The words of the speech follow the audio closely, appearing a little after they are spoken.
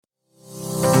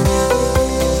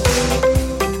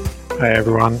Hi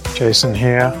everyone, Jason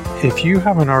here. If you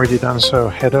haven't already done so,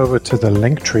 head over to the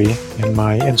Linktree in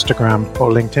my Instagram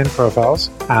or LinkedIn profiles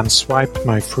and swipe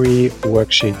my free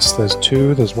worksheets. There's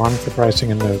two. There's one for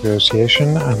pricing and negotiation,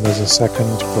 and there's a second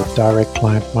for direct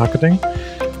client marketing.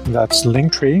 That's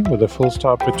Linktree with a full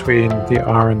stop between the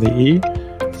R and the E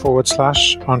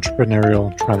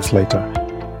 /entrepreneurial translator.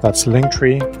 That's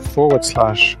Linktree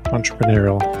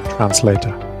 /entrepreneurial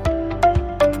translator.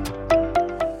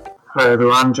 Hi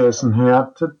everyone, Jason here.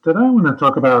 Today I want to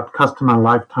talk about customer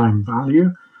lifetime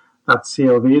value. That's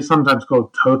CLV, sometimes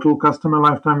called total customer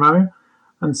lifetime value.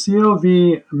 And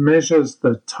CLV measures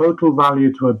the total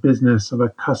value to a business of a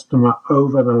customer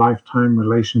over the lifetime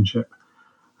relationship.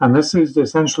 And this is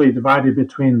essentially divided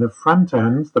between the front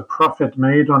end, the profit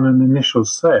made on an initial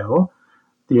sale,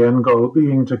 the end goal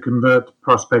being to convert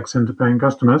prospects into paying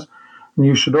customers. And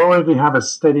you should already have a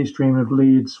steady stream of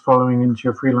leads following into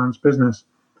your freelance business.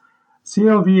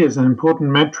 CLV is an important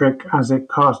metric as it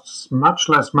costs much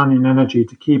less money and energy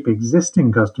to keep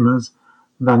existing customers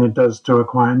than it does to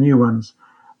acquire new ones.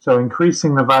 So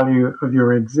increasing the value of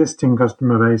your existing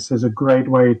customer base is a great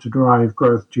way to drive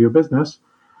growth to your business.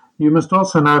 You must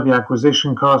also know the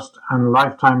acquisition cost and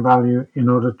lifetime value in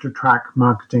order to track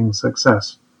marketing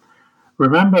success.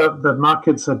 Remember that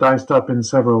markets are diced up in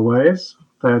several ways.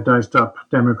 They're diced up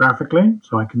demographically,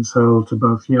 so I can sell to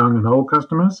both young and old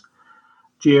customers.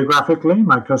 Geographically,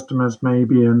 my customers may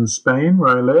be in Spain,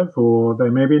 where I live, or they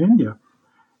may be in India.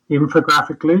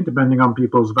 Infographically, depending on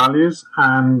people's values,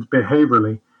 and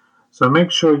behaviorally. So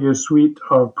make sure your suite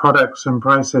of products and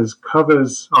prices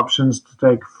covers options to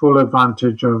take full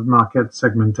advantage of market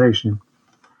segmentation.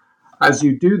 As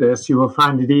you do this, you will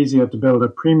find it easier to build a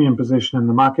premium position in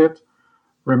the market.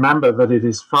 Remember that it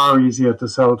is far easier to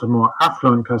sell to more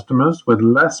affluent customers with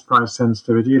less price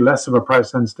sensitivity, less of a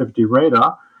price sensitivity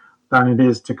radar, than it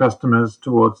is to customers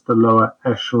towards the lower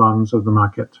echelons of the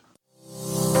market.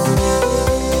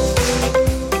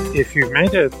 If you've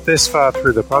made it this far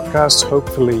through the podcast,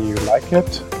 hopefully you like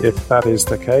it. If that is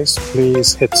the case,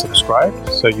 please hit subscribe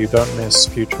so you don't miss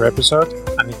future episodes.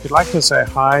 And if you'd like to say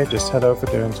hi, just head over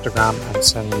to Instagram and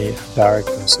send me a direct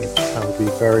message. I would be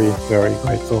very, very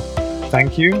grateful.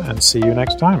 Thank you and see you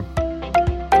next time.